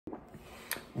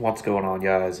What's going on,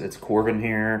 guys? It's Corbin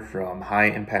here from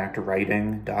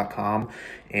highimpactwriting.com,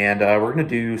 and we're going to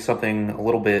do something a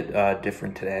little bit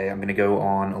different today. I'm going to go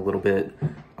on a little bit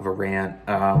of a rant.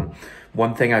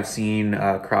 One thing I've seen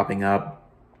cropping up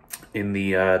in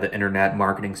the internet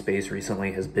marketing space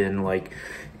recently has been like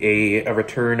a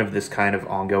return of this kind of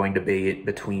ongoing debate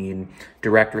between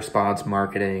direct response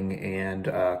marketing and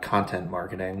content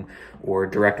marketing, or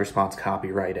direct response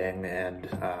copywriting and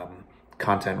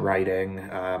content writing,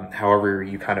 however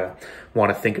you kind of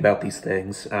want to think about these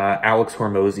things. Alex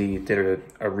Hormozy did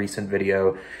a recent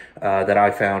video that I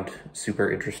found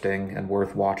super interesting and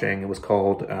worth watching. It was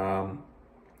called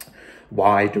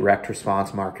Why Direct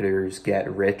Response Marketers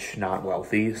Get Rich, Not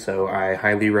Wealthy. So I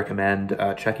highly recommend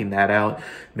checking that out.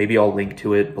 Maybe I'll link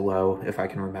to it below if I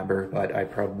can remember, but I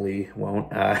probably won't.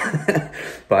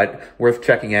 But worth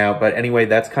checking out. But anyway,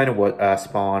 that's kind of what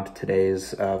spawned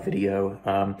today's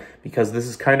video, because this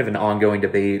is kind of an ongoing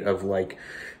debate of like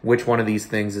which one of these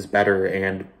things is better.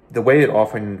 And the way it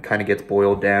often kind of gets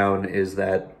boiled down is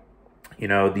that, you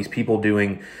know, these people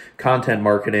doing content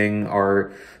marketing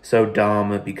are so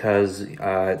dumb because,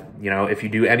 you know, if you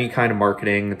do any kind of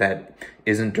marketing that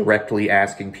isn't directly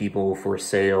asking people for a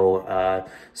sale,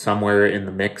 somewhere in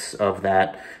the mix of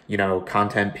that, you know,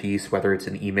 content piece, whether it's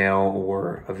an email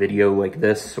or a video like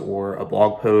this or a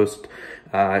blog post,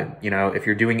 you know, if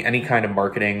you're doing any kind of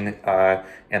marketing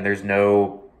and there's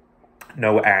no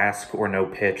ask or no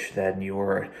pitch, then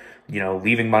you're, you know,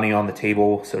 leaving money on the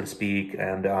table, so to speak.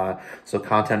 And so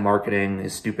content marketing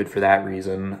is stupid for that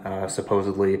reason,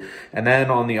 supposedly. And then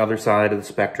on the other side of the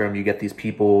spectrum, you get these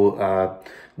people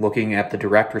looking at the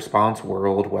direct response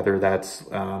world, whether that's,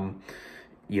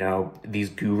 you know, these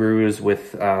gurus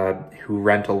with who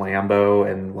rent a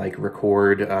Lambo and like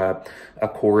record a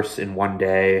course in one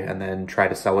day and then try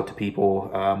to sell it to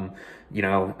people. You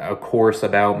know, a course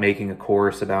about making a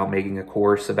course about making a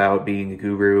course about being a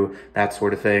guru, that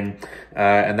sort of thing.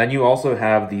 And then you also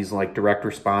have these like direct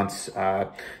response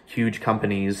huge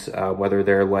companies, whether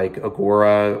they're like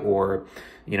Agora or,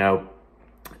 you know,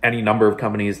 any number of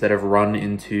companies that have run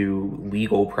into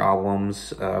legal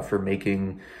problems for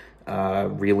making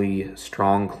really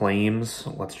strong claims.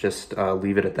 Let's just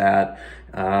leave it at that.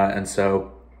 And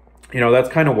so, you know, that's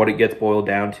kind of what it gets boiled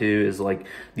down to, is like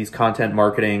these content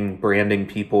marketing branding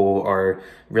people are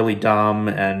really dumb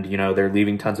and, you know, they're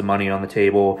leaving tons of money on the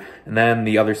table. And then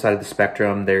the other side of the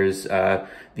spectrum, there's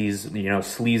these, you know,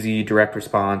 sleazy direct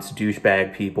response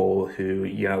douchebag people who,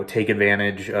 you know, take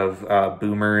advantage of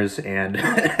boomers and,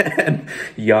 and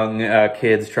young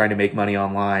kids trying to make money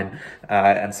online.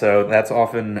 And so that's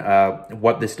often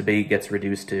what this debate gets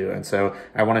reduced to. And so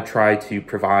I want to try to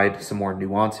provide some more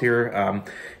nuance here.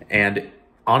 And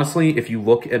honestly, if you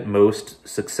look at most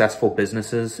successful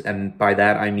businesses, and by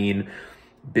that I mean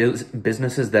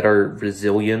businesses that are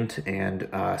resilient and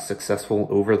successful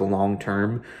over the long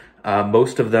term,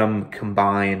 most of them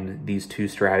combine these two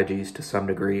strategies to some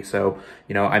degree. So,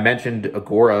 you know, I mentioned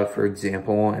Agora, for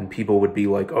example, and people would be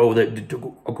like, oh,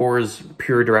 Agora's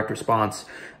pure direct response.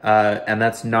 And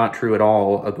that's not true at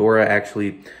all. Agora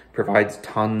actually provides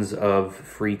tons of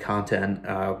free content,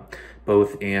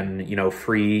 both in, you know,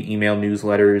 free email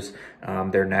newsletters.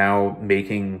 They're now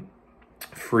making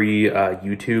free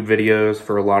YouTube videos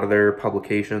for a lot of their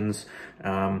publications.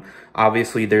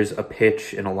 Obviously, there's a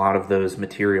pitch in a lot of those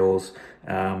materials,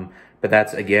 but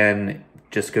that's, again,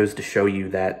 just goes to show you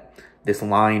that this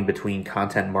line between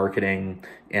content marketing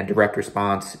and direct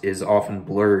response is often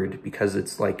blurred, because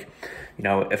it's like, you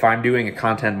know, if I'm doing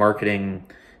a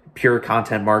pure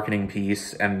content marketing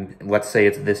piece, and let's say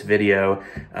it's this video,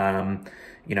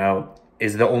 you know,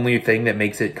 is the only thing that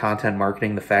makes it content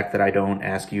marketing the fact that I don't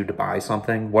ask you to buy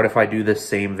something? What if I do this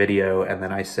same video and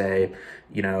then I say,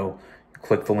 you know,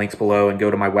 click the links below and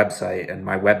go to my website, and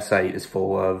my website is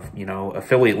full of, you know,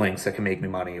 affiliate links that can make me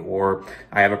money, or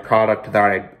I have a product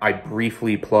that I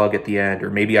briefly plug at the end,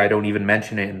 or maybe I don't even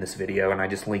mention it in this video and I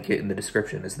just link it in the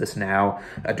description. Is this now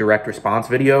a direct response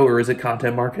video, or is it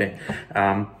content marketing?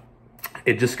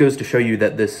 It just goes to show you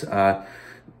that this,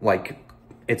 like,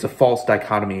 it's a false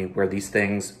dichotomy where these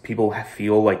things, people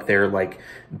feel like they're like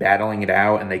battling it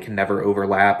out and they can never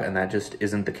overlap, and that just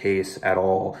isn't the case at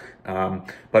all.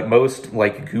 But most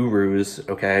like gurus,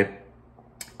 okay,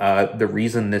 the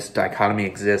reason this dichotomy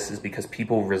exists is because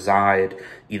people reside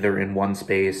either in one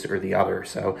space or the other.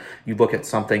 So you look at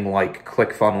something like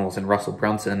ClickFunnels and Russell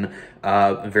Brunson,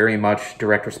 very much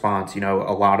direct response, you know,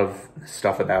 a lot of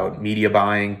stuff about media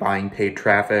buying, buying paid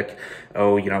traffic,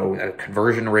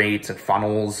 conversion rates and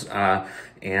funnels,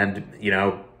 and, you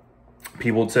know,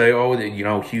 people would say, oh, you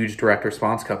know, huge direct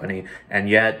response company. And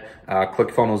yet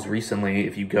ClickFunnels recently,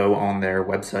 if you go on their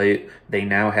website, they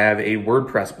now have a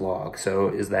WordPress blog. So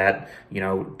is that, you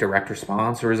know, direct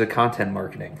response or is it content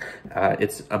marketing?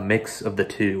 It's a mix of the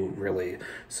two, really.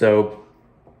 So,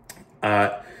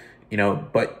 you know,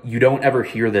 but you don't ever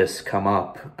hear this come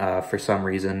up for some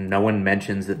reason. No one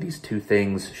mentions that these two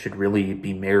things should really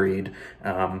be married,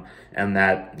 and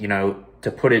that, you know, to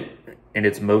put it in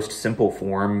its most simple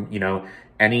form, you know,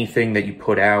 anything that you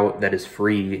put out that is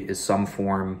free is some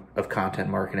form of content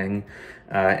marketing,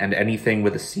 and anything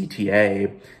with a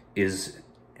CTA is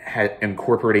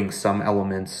incorporating some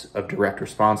elements of direct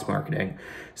response marketing.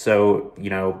 So, you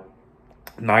know,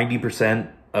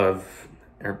 90% of,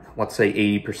 or let's say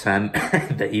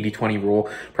 80%, the 80-20 rule,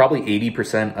 probably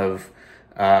 80% of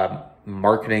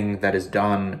marketing that is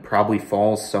done probably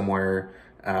falls somewhere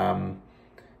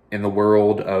in the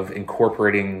world of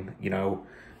incorporating, you know,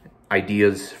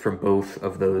 ideas from both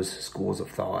of those schools of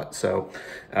thought. So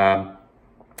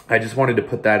I just wanted to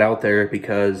put that out there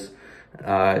because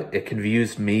it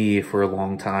confused me for a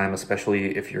long time,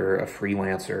 especially if you're a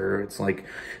freelancer. It's like,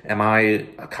 am I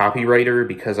a copywriter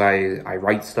because I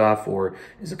write stuff, or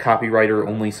is a copywriter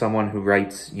only someone who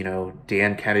writes, you know,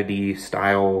 Dan Kennedy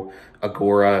style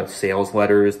Agora sales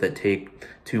letters that take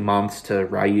 2 months to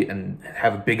write and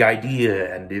have a big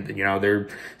idea, and, you know, they're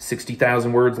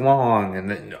 60,000 words long,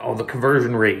 and then all the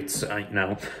conversion rates, you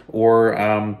know, or,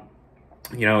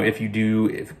 you know, if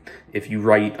you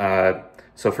write,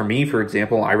 so for me, for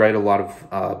example, I write a lot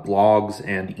of blogs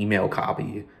and email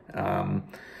copy.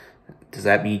 Does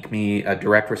that make me a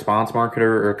direct response marketer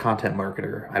or a content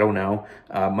marketer? I don't know.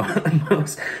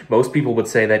 Most people would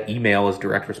say that email is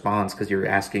direct response because you're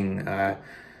asking,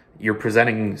 you're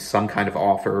presenting some kind of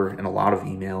offer in a lot of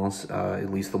emails,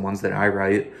 at least the ones that I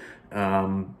write.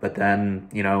 But then,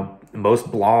 you know, most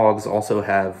blogs also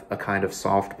have a kind of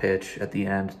soft pitch at the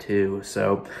end too.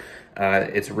 So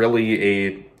it's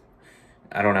really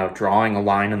I don't know, drawing a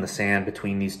line in the sand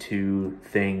between these two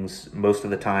things most of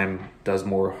the time does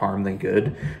more harm than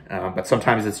good. But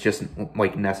sometimes it's just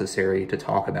like necessary to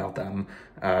talk about them.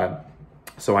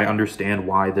 So I understand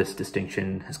why this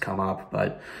distinction has come up,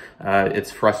 but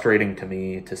it's frustrating to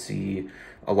me to see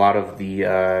a lot of the,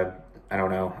 I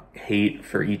don't know, hate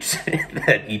for each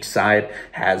that each side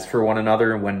has for one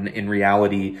another, when in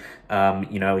reality,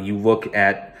 you know, you look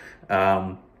at,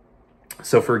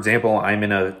 so for example, I'm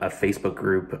in a Facebook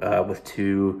group with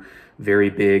two very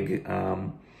big,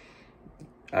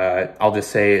 I'll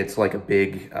just say it's like a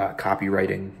big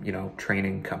copywriting, you know,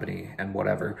 training company and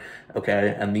whatever.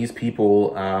 Okay. And these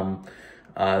people,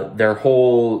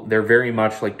 they're very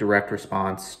much like direct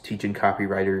response, teaching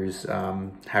copywriters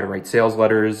how to write sales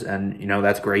letters. And, you know,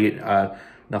 that's great.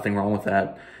 Nothing wrong with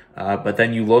that. But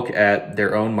then you look at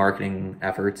their own marketing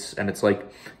efforts and it's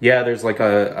like, yeah, there's like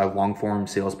a long form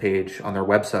sales page on their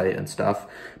website and stuff,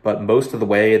 but most of the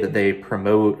way that they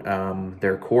promote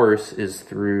their course is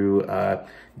through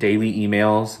daily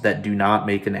emails that do not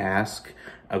make an ask.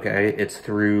 Okay, it's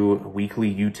through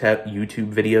weekly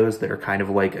YouTube videos that are kind of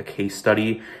like a case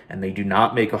study, and they do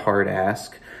not make a hard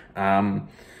ask.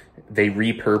 They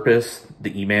repurpose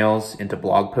the emails into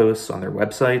blog posts on their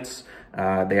websites.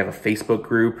 They have a Facebook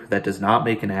group that does not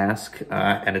make an ask,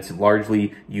 and it's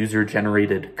largely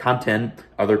user-generated content,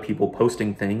 other people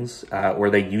posting things, or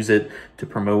they use it to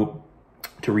promote,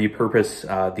 to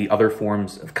repurpose the other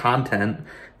forms of content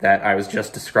that I was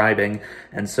just describing.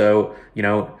 And so, you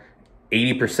know,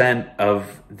 80%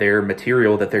 of their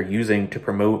material that they're using to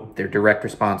promote their direct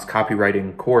response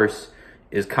copywriting course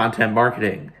is content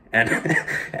marketing.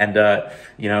 And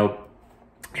you know,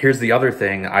 here's the other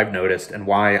thing I've noticed and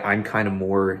why I'm kind of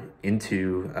more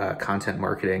into content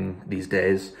marketing these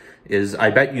days is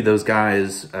I bet you those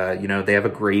guys, you know, they have a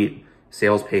great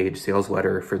sales page, sales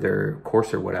letter for their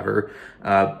course or whatever.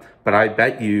 But I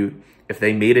bet you if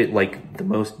they made it like the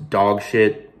most dog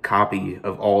shit copy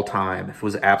of all time, if it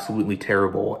was absolutely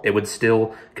terrible, it would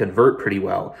still convert pretty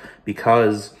well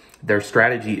because their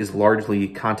strategy is largely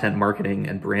content marketing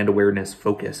and brand awareness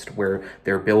focused, where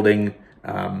they're building,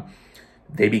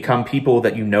 they become people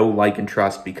that you know, like, and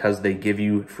trust because they give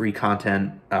you free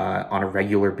content on a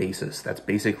regular basis. That's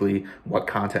basically what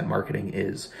content marketing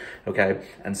is, okay?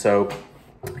 And so,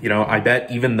 you know, I bet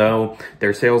even though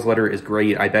their sales letter is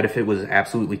great, I bet if it was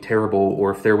absolutely terrible, or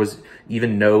if there was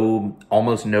even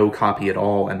almost no copy at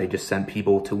all, and they just sent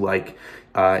people to like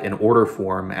an order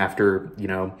form after, you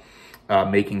know,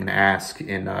 making an ask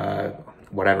in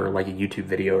whatever, like a YouTube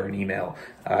video or an email,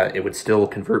 it would still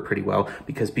convert pretty well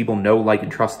because people know, like,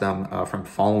 and trust them from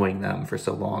following them for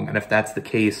so long. And if that's the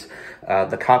case,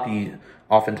 the copy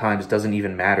oftentimes doesn't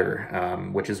even matter,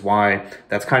 which is why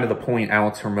that's kind of the point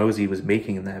Alex Hormozy was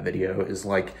making in that video, is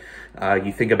like,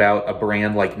 you think about a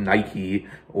brand like Nike,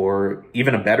 or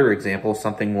even a better example,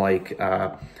 something like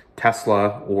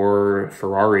Tesla or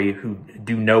Ferrari, who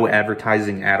do no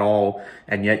advertising at all,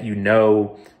 and yet you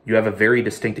have a very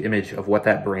distinct image of what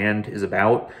that brand is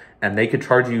about, and they could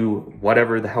charge you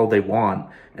whatever the hell they want,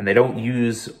 and they don't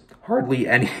use hardly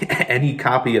any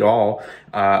copy at all,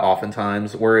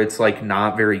 oftentimes, where it's like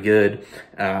not very good,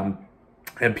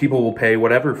 and people will pay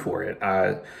whatever for it,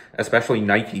 especially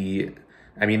Nike.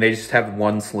 I mean, they just have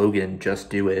one slogan, "Just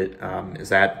do it." Is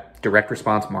that direct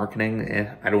response marketing?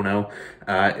 I don't know.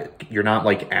 You're not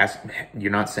like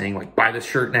you're not saying like, buy this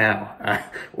shirt now,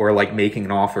 or like making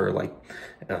an offer like,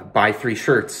 buy 3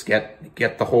 shirts,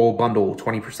 get the whole bundle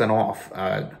 20% off.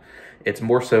 It's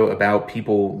more so about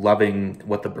people loving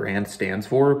what the brand stands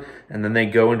for, and then they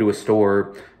go into a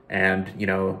store and, you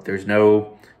know, there's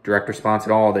no direct response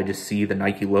at all. They just see the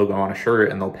Nike logo on a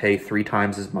shirt and they'll pay 3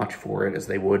 times as much for it as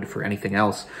they would for anything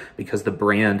else, because the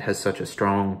brand has such a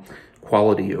strong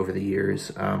quality over the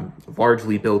years,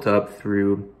 largely built up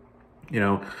through, you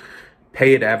know,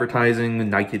 paid advertising.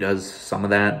 Nike does some of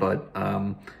that, but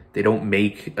they don't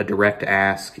make a direct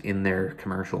ask in their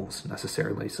commercials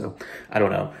necessarily. So I don't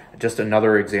know, just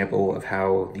another example of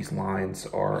how these lines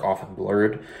are often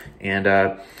blurred. And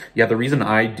yeah, the reason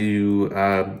I do,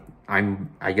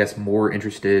 I'm, I guess, more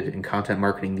interested in content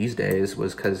marketing these days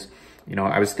was because, you know,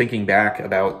 I was thinking back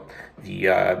about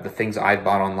the things I've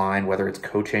bought online, whether it's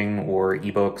coaching or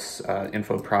ebooks,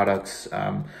 info products,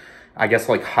 I guess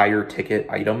like higher ticket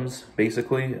items,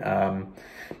 basically.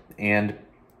 And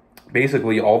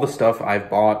basically all the stuff I've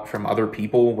bought from other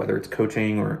people, whether it's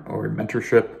coaching or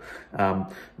mentorship,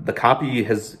 the copy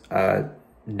has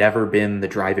never been the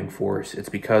driving force. It's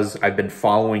because I've been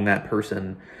following that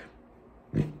person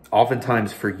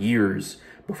oftentimes for years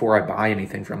before I buy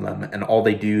anything from them, and all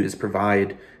they do is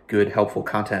provide good, helpful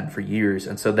content for years.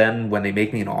 And so then when they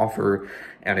make me an offer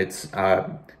and it's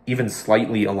even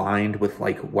slightly aligned with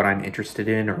like what I'm interested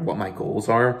in or what my goals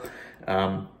are,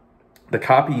 the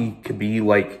copy could be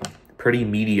like pretty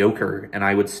mediocre, and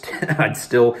I'd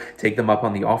still take them up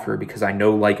on the offer because I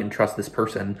know, like, and trust this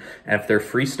person. And if their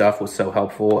free stuff was so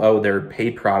helpful, oh, their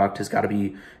paid product has got to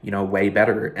be, you know, way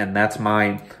better. And that's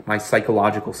my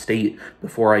psychological state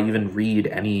before I even read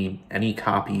any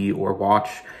copy or watch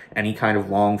any kind of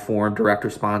long form direct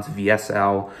response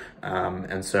VSL.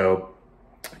 And so,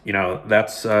 you know,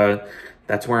 that's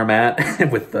where I'm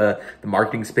at with the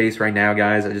marketing space right now,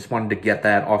 guys. I just wanted to get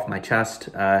that off my chest,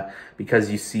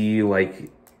 because you see, like,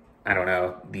 I don't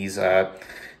know, these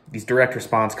direct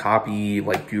response copy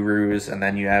like gurus, and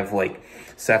then you have like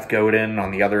Seth Godin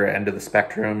on the other end of the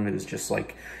spectrum, who's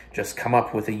just come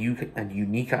up with a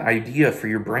unique idea for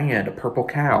your brand, a purple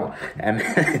cow, and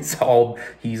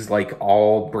he's like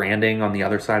all branding on the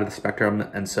other side of the spectrum.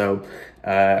 And so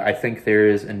I think there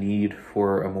is a need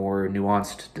for a more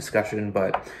nuanced discussion,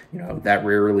 but, you know, that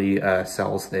rarely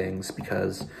sells things,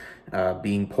 because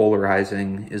being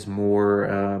polarizing is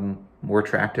more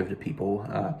attractive to people.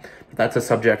 But that's a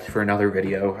subject for another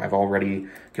video. I've already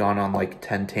gone on like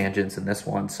 10 tangents in this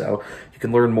one, so you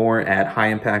can learn more at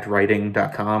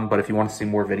highimpactwriting.com. But if you want to see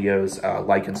more videos,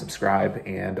 like and subscribe,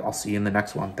 and I'll see you in the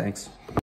next one. Thanks.